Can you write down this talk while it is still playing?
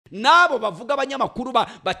nabo bavuga abanyamakuru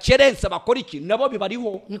bakerensa bakora iki nabo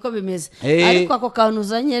bibariho niko bimeze ariko ako kantu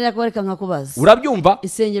uzanye reka reka nkakubaza urabyumva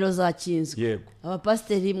insengero zakinzwe yego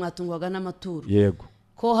abapasiteri mwatungwaga n'amaturo yego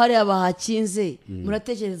ko hari abahakinze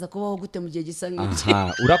muratekereza kubaho gute mu gihe gisa nk'iki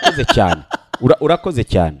urakoze cyane urakoze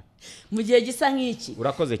cyane mu gihe gisa nk'iki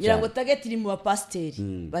urakoze cyane ngira ngo target iri mu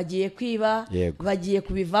bapasiteri bagiye kwiba bagiye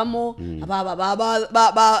kubivamo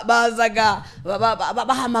bazaga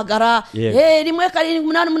bahamagara rimwe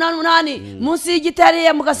 788 munsi y'igitari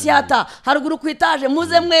ya mugasiyata haruguru ku etaje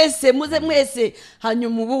muze mwese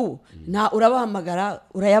hanyuma ubu urabahamagara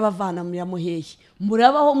urayabavana mu yamuhehe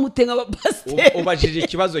murabaho mutenga abapasiteri ubajije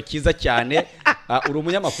ikibazo kiza cyane uri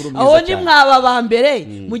umunyamakuru mwiza cyane aho ni mwaba bambere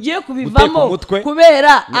mugiye kubivamo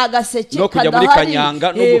kubera agaseke no kujya muri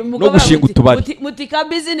kanyanga no gushinga utubari mutika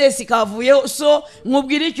business kavuyeho so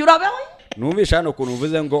mwubwira iki urabeho numvisha hano kuntu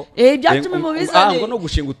uvuze ngo ibyacumi mu bizane ngo no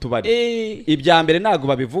gushinga utubari ibya mbere nago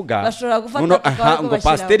babivuga ngo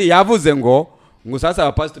pasiteri yavuze ngo sasa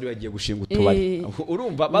abapasiteri bagiye gushinga utubari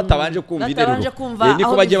urumva batabanje kumva interuro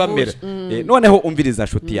niko bagiye bamera noneho umviriza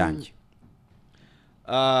nshuti yanjye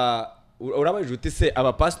urabaje uti se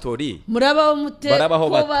abapastori murabaho mute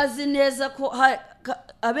ko bazi neza ko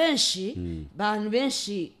abenshi bantu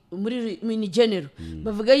benshi muri Nigenero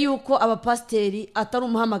bavuga yuko abapasiteri atari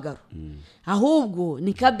umuhamagaro ahubwo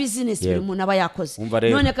ni ka business buri muntu aba yakoze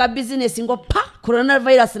none ka business ngo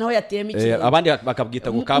coronavirus naho yateyemo iki abandi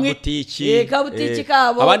bakabwita ngo ka butiki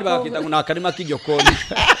kabo abandi bakabwita ngo nakarima k'igikoni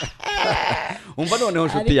umva noneho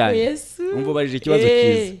nshuti yanjye umva barije ikibazo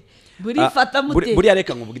kiza burifata mute buriya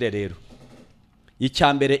reka nkubwire rero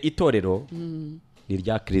icyambere itorero ni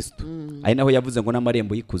rya Kristo ari naho yavuze ngo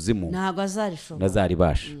n'amarembo y'ikuzimu ntago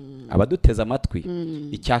azaribasha abaduteza amatwi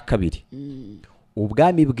icya kabiri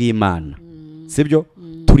ubwami bw'Imana sibyo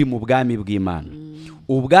turi mu bwami bw'Imana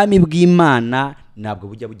ubwami bw'Imana ntabwo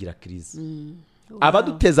bujya bugira krize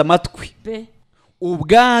abaduteza amatwi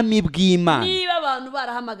ubwami bw'Imana niba abantu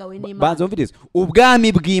barahamagawe n'Imana banza umvirize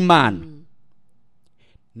ubwami bw'Imana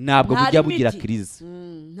ntabwo bujya bugira krize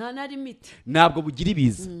nta limit ntabwo bugira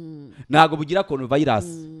ibiza ntabwo bugira coronavirus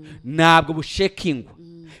ntabwo bushekingwa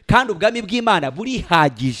kandi ubwami bw'Imana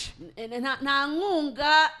burihagije nta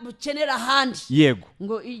nkunga bukenera ahandi yego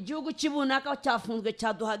ngo igihugu kibunaka cyafunzwe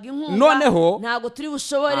cyaduhaga inkunga noneho ntabwo turi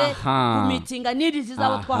bushobore kumitinga n'irizi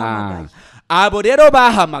zabo twahamagaye abo rero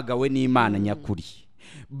bahamagawe n'Imana nyakuri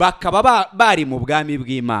bakaba bari mu bwami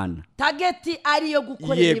bw'Imana target ariyo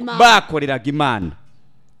gukorera Imana bakoreraga Imana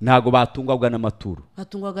ntago batungwaga n'amaturo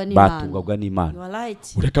batungwaga n'Imana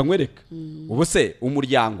ureka nkwereka ubu se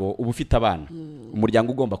umuryango uba ufite abana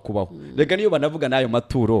umuryango ugomba kubaho reka niyo banavuga n'ayo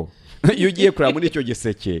maturo iyo ugiye kureba muri icyo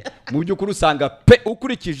giseke mu by'ukuri usanga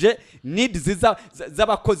ukurikije needs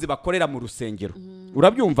z'abakozi bakorera mu rusengero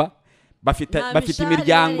urabyumva bafite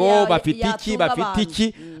imiryango bafite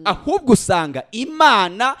iki ahubwo usanga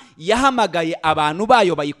Imana yahamagaye abantu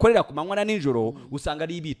bayo bayikorera ku manywa na nijoro usanga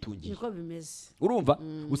ari ibitungiye niko bimeze urumva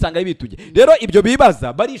usanga ari ibitungiye rero ibyo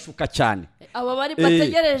bibaza barishuka cyane abo bari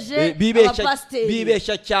bategereje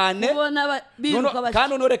bibeshya cyane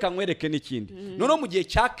kandi unoreka nkwereke n'ikindi none mu gihe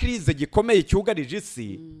cya krize gikomeye cyugarije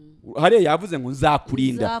isi hariya yavuze ngo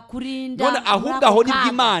nzakurinda none ahubwo aho nibwo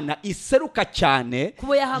Imana iseruka cyane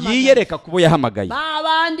yiyereka kubo yahamagaye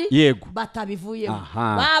babandi yego batabivuyemo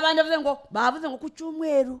babandi bavuze ngo ku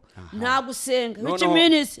cyumweru nta gusenga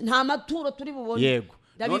n'ikiminisi nta maturo turi bubone yego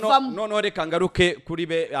none reka ngaruke kuri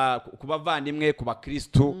ku bavandimwe ku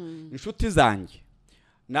bakristo inshuti zanjye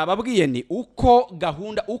nababwiye ni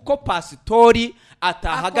uko pasitori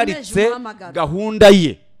atahagaritse gahunda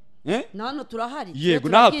ye nano turahari yego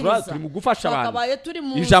naho turi mu gufasha abantu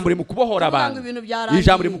ijambo riri mu kubohora abantu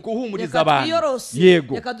ijambo riri mu guhumuriza abantu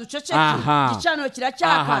yego reka duceceke gicaniro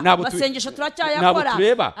kiracyaka basengesha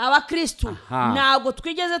turacyayakora abakristo ntabwo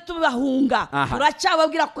twigeze tubahunga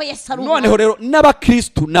turacyababwira ko Yesu ari noneho rero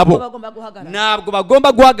n'abakristo nabo ntabwo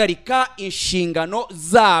bagomba guhagarika inshingano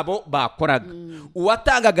zabo bakoraga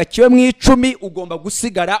uwatangaga kiwe mu 10 ugomba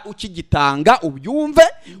gusigara ukigitanga ubyumve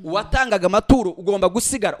uwatangaga amaturo ugomba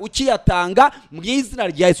gusigara ukiyatanga mu izina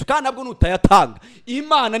rya Yesu kandi nabwo nutayatanga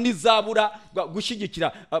Imana nizabura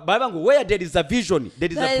gushyigikira baba ngo where there is a vision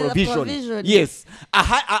there is a provision yes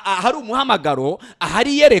hari umuhamagaro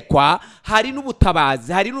ahari yerekwa hari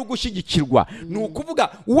n'ubutabazi, hari no gushyigikirwa. Ni ukuvuga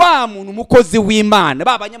wa muntu umukozi w'Imana,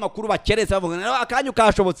 ba banyamakuru bakeretse bavuga ngo akanyu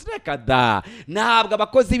kashobotse, reka da, ntabwo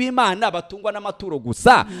abakozi b'Imana batungwa n'amaturo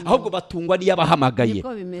gusa, ahubwo batungwa n'iyabahamagaye.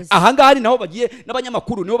 Aha ngaha naho bagiye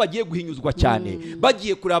n'abanyamakuru niho bagiye guhinyuzwa cyane,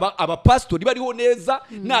 bagiye kureba abapastori bariho neza,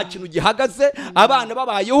 nta kintu gihagaze, abana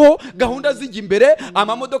babayeho, gahunda zijya imbere,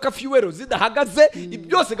 amamodoka fuel zidahagaze,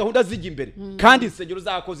 byose gahunda zijya imbere, kandi insengero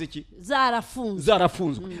zakoze iki?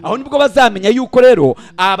 Zarafunzwe. Aho nibwo bazamenya yuko rero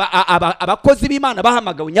abakozi b'Imana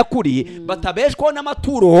bahamagawe nyakuri batabeshwaho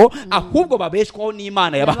n'amaturo, ahubwo babeshwaho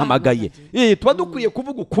n'Imana yabahamagaye. Tuba dukwiye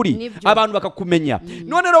kuvuga ukuri, abantu bakakumenya.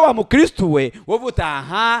 None rero wa mukristo we wovuta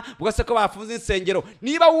aha bugase ko bafunze insengero,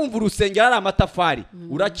 niba wumva urusengero ari amatafari,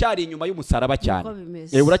 uracyari inyuma y'umusaraba cyane,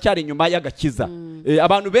 uracyari inyuma y'agakiza.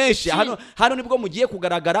 Abantu benshi hano nibwo mugiye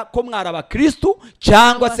kugaragara ko mwari abakristo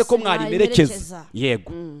cyangwa se ko mwari merekeza.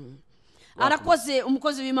 Yego. Arakoze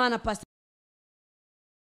umukozi w'Imana Pastor